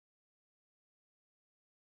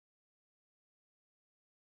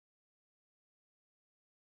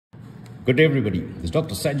Good day, everybody. This is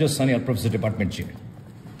Dr. Sanjoy Sanyal, Professor, Department Chair.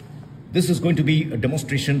 This is going to be a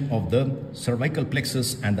demonstration of the cervical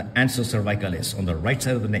plexus and the ANSA cervicalis on the right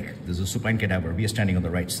side of the neck. This is a supine cadaver. We are standing on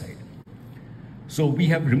the right side. So we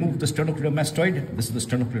have removed the sternocleidomastoid mastoid. This is the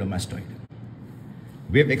sternocleidomastoid mastoid.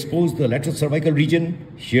 We have exposed the lateral cervical region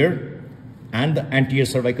here and the anterior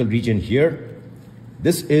cervical region here.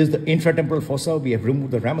 This is the infratemporal fossa. We have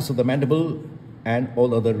removed the ramus of the mandible and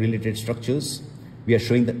all other related structures. We are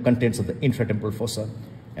showing the contents of the infratemporal fossa,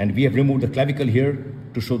 and we have removed the clavicle here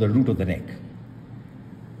to show the root of the neck.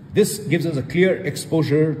 This gives us a clear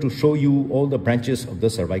exposure to show you all the branches of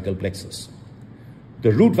the cervical plexus.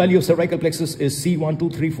 The root value of cervical plexus is C1,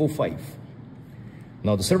 2, 3, 4, 5.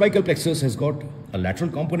 Now the cervical plexus has got a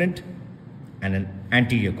lateral component and an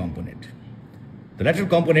anterior component. The lateral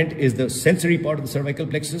component is the sensory part of the cervical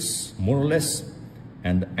plexus, more or less,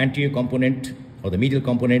 and the anterior component or the medial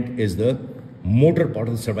component is the motor part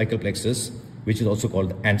of the cervical plexus, which is also called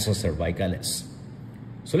the ANSA cervicalis.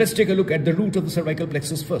 So let's take a look at the root of the cervical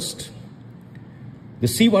plexus first. The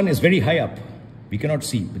C1 is very high up. We cannot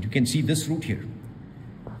see, but you can see this root here.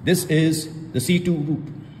 This is the C2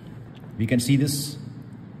 root. We can see this.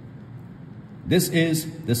 This is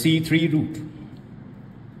the C3 root.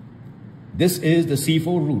 This is the C4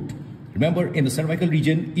 root. Remember, in the cervical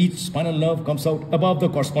region, each spinal nerve comes out above the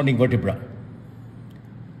corresponding vertebra.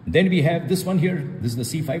 Then we have this one here. This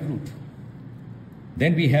is the C5 root.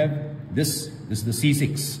 Then we have this is the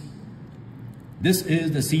C6. This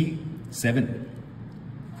is the C7.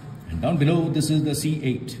 And down below, this is the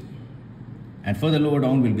C8. And further lower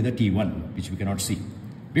down will be the T1, which we cannot see.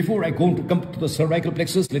 Before I come to the cervical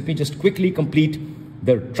plexus, let me just quickly complete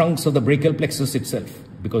the trunks of the brachial plexus itself,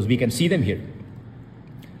 because we can see them here.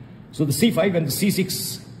 So the C5 and the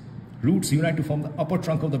C6 roots unite to form the upper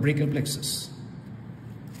trunk of the brachial plexus.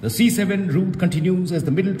 The C7 root continues as the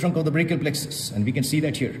middle trunk of the brachial plexus, and we can see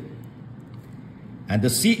that here. And the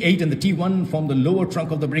C8 and the T1 form the lower trunk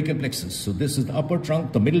of the brachial plexus. So this is the upper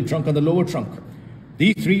trunk, the middle trunk, and the lower trunk.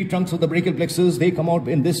 These three trunks of the brachial plexus, they come out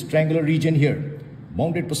in this triangular region here,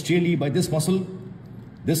 bounded posteriorly by this muscle.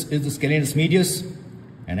 This is the scalenus medius,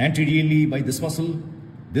 and anteriorly by this muscle.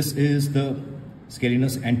 This is the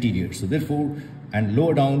scalenus anterior. So therefore, and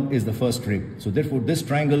lower down is the first rib. So therefore, this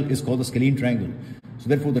triangle is called the scalene triangle. So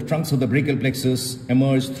therefore, the trunks of the brachial plexus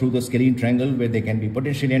emerge through the scalene triangle, where they can be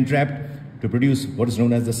potentially entrapped to produce what is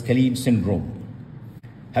known as the Scalene syndrome.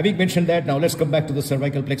 Having mentioned that, now let's come back to the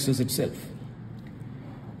cervical plexus itself.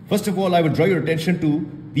 First of all, I would draw your attention to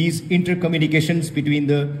these intercommunications between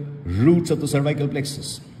the roots of the cervical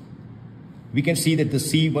plexus. We can see that the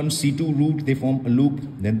C1, C2 root, they form a loop.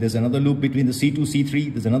 Then there's another loop between the C2,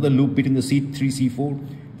 C3. There's another loop between the C3, C4.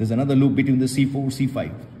 There's another loop between the C4,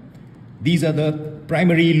 C5. These are the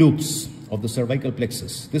primary loops of the cervical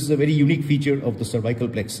plexus. This is a very unique feature of the cervical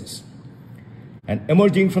plexus. And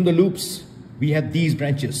emerging from the loops, we have these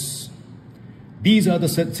branches. These are the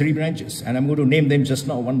three branches, and I'm going to name them just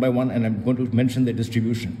now one by one, and I'm going to mention their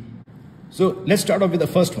distribution. So let's start off with the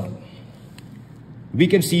first one. We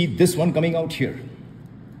can see this one coming out here.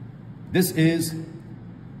 This is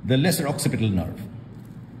the lesser occipital nerve.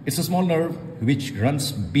 It's a small nerve which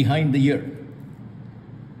runs behind the ear,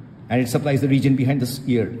 and it supplies the region behind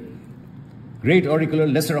the ear. Great auricular,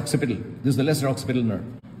 lesser occipital. This is the lesser occipital nerve.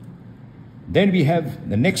 Then we have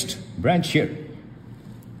the next branch here.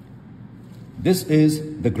 This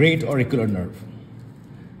is the great auricular nerve.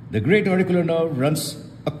 The great auricular nerve runs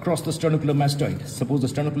across the sternocleidomastoid mastoid. Suppose the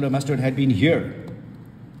sternocleidomastoid mastoid had been here.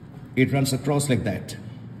 It runs across like that.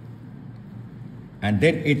 And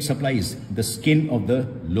then it supplies the skin of the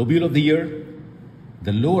lobule of the ear,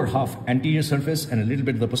 the lower half anterior surface, and a little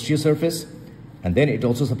bit of the posterior surface. And then it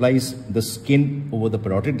also supplies the skin over the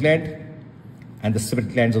parotid gland and the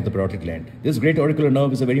separate glands of the parotid gland. This great auricular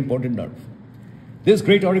nerve is a very important nerve. This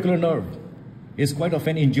great auricular nerve is quite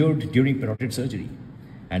often injured during parotid surgery.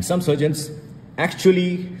 And some surgeons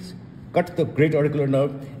actually cut the great auricular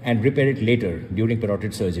nerve and repair it later during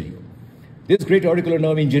parotid surgery. This great auricular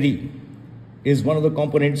nerve injury is one of the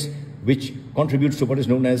components which contributes to what is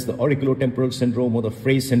known as the auriculotemporal syndrome or the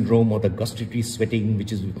Frey syndrome or the gustatory sweating,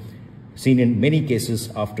 which is seen in many cases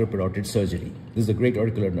after parotid surgery. This is the great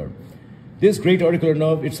auricular nerve. This great auricular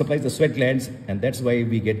nerve, it supplies the sweat glands, and that's why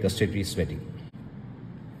we get gustatory sweating.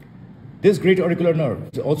 This great auricular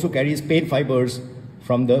nerve also carries pain fibers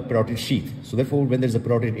from the parotid sheath. So therefore, when there's a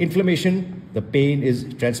parotid inflammation, the pain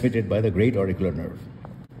is transmitted by the great auricular nerve.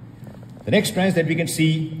 The next branch that we can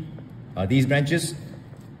see are these branches.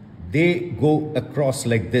 They go across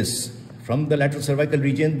like this. From the lateral cervical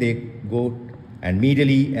region, they go and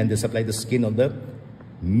medially, and they supply the skin of the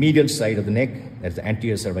medial side of the neck, that's the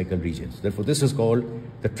anterior cervical region. So therefore, this is called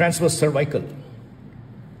the transverse cervical.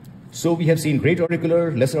 So we have seen great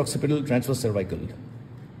auricular, lesser occipital, transverse cervical.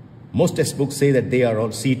 Most textbooks say that they are all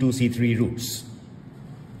C2, C3 roots.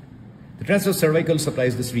 The transverse cervical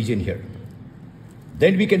supplies this region here.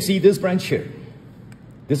 Then we can see this branch here.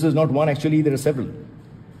 This is not one, actually, there are several.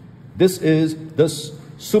 This is the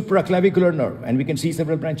supraclavicular nerve, and we can see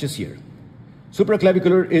several branches here.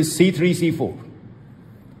 Supraclavicular is C3, C4.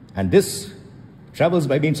 And this travels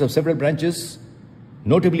by means of several branches,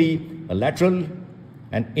 notably a lateral,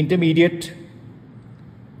 an intermediate,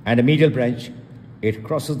 and a medial branch. It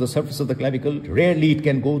crosses the surface of the clavicle. Rarely it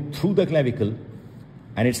can go through the clavicle,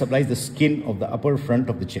 and it supplies the skin of the upper front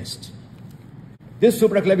of the chest. This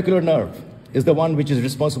supraclavicular nerve is the one which is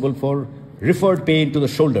responsible for referred pain to the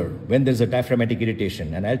shoulder when there's a diaphragmatic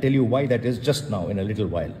irritation, and I'll tell you why that is just now in a little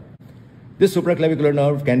while. This supraclavicular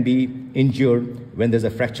nerve can be injured when there's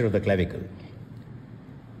a fracture of the clavicle.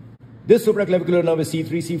 This supraclavicular nerve is C3,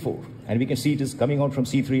 C4, and we can see it is coming out from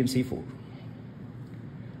C3 and C4.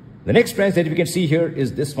 The next branch that we can see here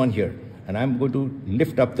is this one here, and I'm going to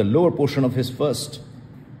lift up the lower portion of his first.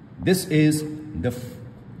 This is the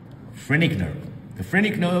phrenic nerve. The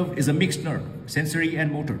phrenic nerve is a mixed nerve, sensory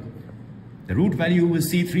and motor. The root value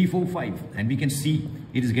is C3, 4, 5, and we can see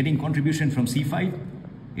it is getting contribution from C5,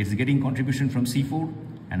 it is getting contribution from C4,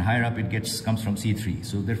 and higher up it comes from C3.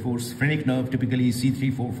 So therefore, phrenic nerve typically is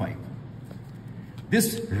C3, 4, 5.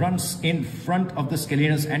 This runs in front of the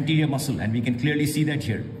scalenus anterior muscle, and we can clearly see that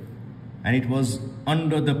here. And it was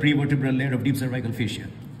under the prevertebral layer of deep cervical fascia.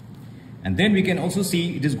 And then we can also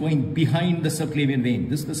see it is going behind the subclavian vein.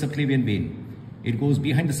 This is the subclavian vein. It goes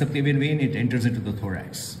behind the subclavian vein, it enters into the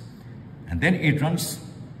thorax. And then it runs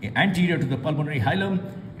anterior to the pulmonary hilum.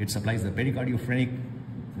 It supplies the pericardiophonic,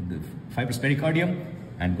 the fibrous pericardium,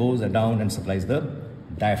 and goes down and supplies the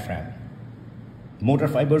diaphragm, motor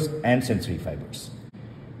fibers and sensory fibers.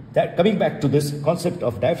 That, coming back to this concept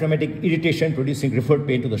of diaphragmatic irritation producing referred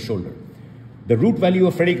pain to the shoulder. The root value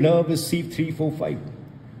of phrenic nerve is C3, 4, 5.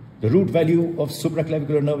 The root value of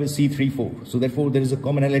supraclavicular nerve is C3, 4. So therefore, there is a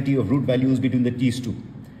commonality of root values between these two.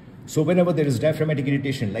 So whenever there is diaphragmatic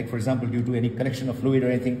irritation, like for example due to any collection of fluid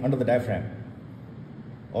or anything under the diaphragm,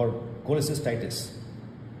 or cholecystitis,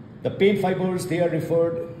 the pain fibers, they are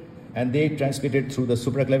referred and they transmitted through the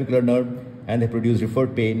supraclavicular nerve, and they produce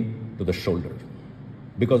referred pain to the shoulder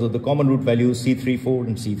because of the common root values C3, 4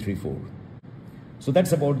 and C3, 4. So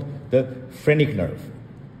that's about the phrenic nerve.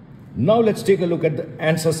 Now let's take a look at the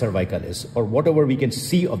ANSA cervicalis, or whatever we can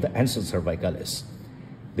see of the ANSA cervicalis.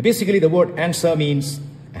 Basically, the word ANSA means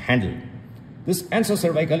a handle. This ANSA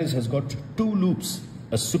cervicalis has got two loops,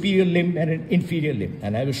 a superior limb and an inferior limb,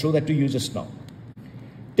 and I will show that to you just now.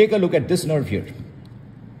 Take a look at this nerve here.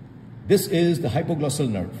 This is the hypoglossal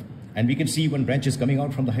nerve, and we can see one branch is coming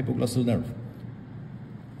out from the hypoglossal nerve.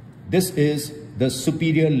 This is the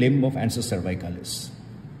superior limb of ANSA cervicalis.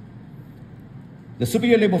 The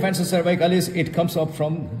superior limb of ANSA cervicalis, it comes up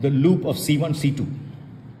from the loop of C1, C2.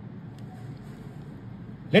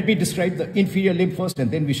 Let me describe the inferior limb first, and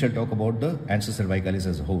then we shall talk about the ANSA cervicalis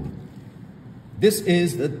as a whole. This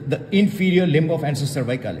is the inferior limb of ANSA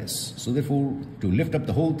cervicalis. So therefore, to lift up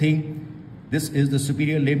the whole thing, this is the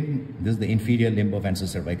superior limb, this is the inferior limb of ANSA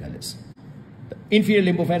cervicalis. The inferior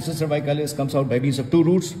limb of ANSA cervicalis comes out by means of two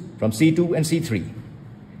roots from C2 and C3.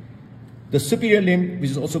 The superior limb,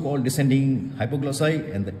 which is also called descending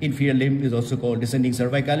hypoglossi, and the inferior limb is also called descending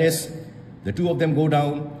cervicalis. The two of them go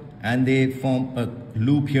down and they form a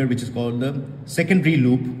loop here, which is called the secondary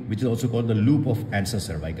loop, which is also called the loop of ANSA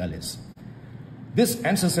cervicalis. This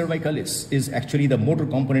ANSA cervicalis is actually the motor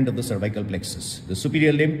component of the cervical plexus, the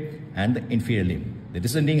superior limb and the inferior limb, the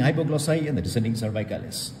descending hypoglossi and the descending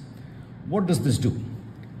cervicalis. What does this do?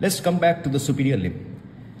 Let's come back to the superior limb.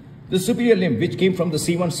 The superior limb, which came from the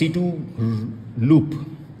C1, C2 loop,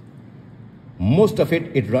 most of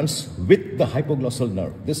it runs with the hypoglossal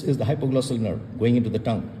nerve. This is the hypoglossal nerve going into the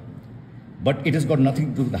tongue. But it has got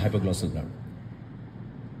nothing to do with the hypoglossal nerve.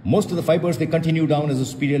 Most of the fibers, they continue down as a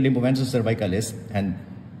superior limb of ANSA cervicalis, and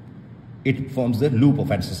it forms the loop of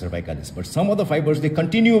ANSA cervicalis. But some of the fibers, they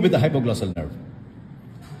continue with the hypoglossal nerve,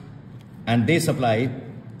 and they supply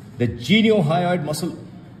the geniohyoid muscle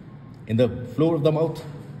in the floor of the mouth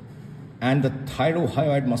and the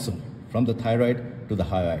thyrohyoid muscle from the thyroid to the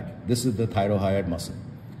hyoid. This is the thyrohyoid muscle.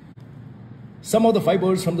 Some of the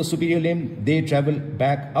fibers from the superior limb, they travel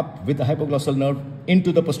back up with the hypoglossal nerve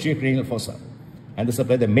into the posterior cranial fossa, and they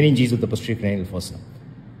supply the meninges of the posterior cranial fossa.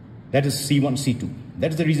 That is C1, C2.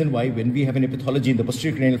 That is the reason why when we have any pathology in the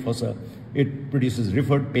posterior cranial fossa, it produces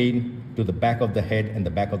referred pain to the back of the head and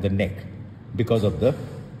the back of the neck because of the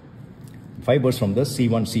fibers from the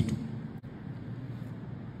C1, C2.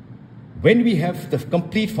 When we have the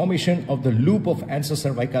complete formation of the loop of ANSA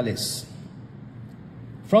cervicalis,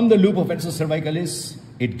 from the loop of ANSA cervicalis,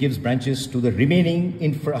 it gives branches to the remaining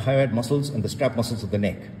infrahyoid muscles and the strap muscles of the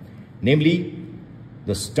neck, namely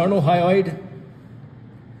the sternohyoid,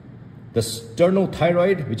 the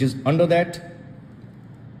sternothyroid, which is under that,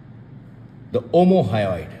 the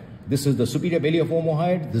omohyoid. This is the superior belly of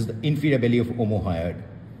omohyoid, this is the inferior belly of omohyoid.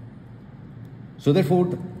 So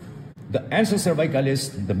therefore, the ANSA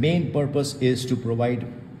cervicalis, the main purpose is to provide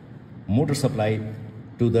motor supply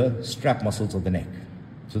to the strap muscles of the neck.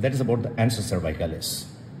 So that is about the ANSA cervicalis.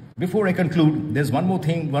 Before I conclude, there's one more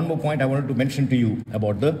point I wanted to mention to you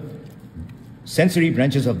about the sensory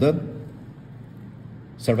branches of the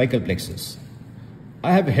cervical plexus.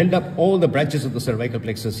 I have held up all the branches of the cervical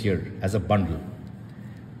plexus here as a bundle.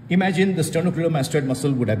 Imagine the sternocleidomastoid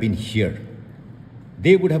muscle would have been here.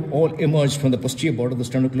 They would have all emerged from the posterior border of the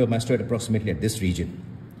sternocleidomastoid approximately at this region.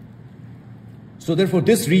 So therefore,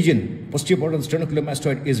 this region, posterior border of the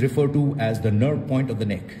sternocleidomastoid, is referred to as the nerve point of the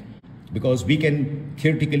neck, because we can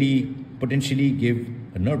theoretically, potentially give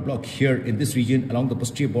a nerve block here in this region along the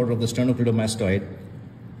posterior border of the sternocleidomastoid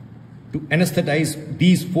to anesthetize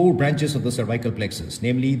these 4 branches of the cervical plexus,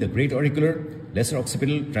 namely the great auricular, lesser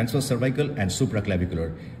occipital, transverse cervical, and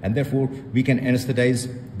supraclavicular. And therefore, we can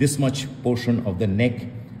anesthetize this much portion of the neck,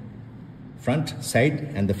 front,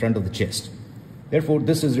 side, and the front of the chest. Therefore,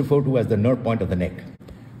 this is referred to as the nerve point of the neck.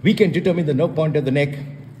 We can determine the nerve point of the neck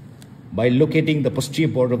by locating the posterior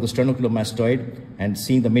border of the sternocleidomastoid and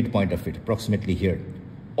seeing the midpoint of it, approximately here.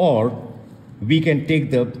 Or we can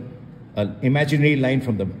take the imaginary line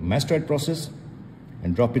from the mastoid process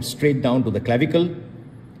and drop it straight down to the clavicle,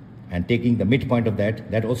 and taking the midpoint of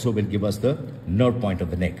that also will give us the nerve point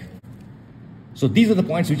of the neck. So these are the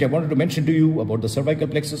points which I wanted to mention to you about the cervical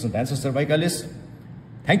plexus and the ANSA cervicalis.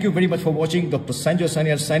 Thank you very much for watching. Dr. Sanjoy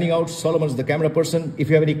Sanyal signing out. Solomon is the camera person. If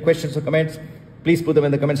you have any questions or comments, please put them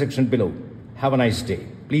in the comment section below. Have a nice day.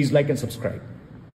 Please like and subscribe.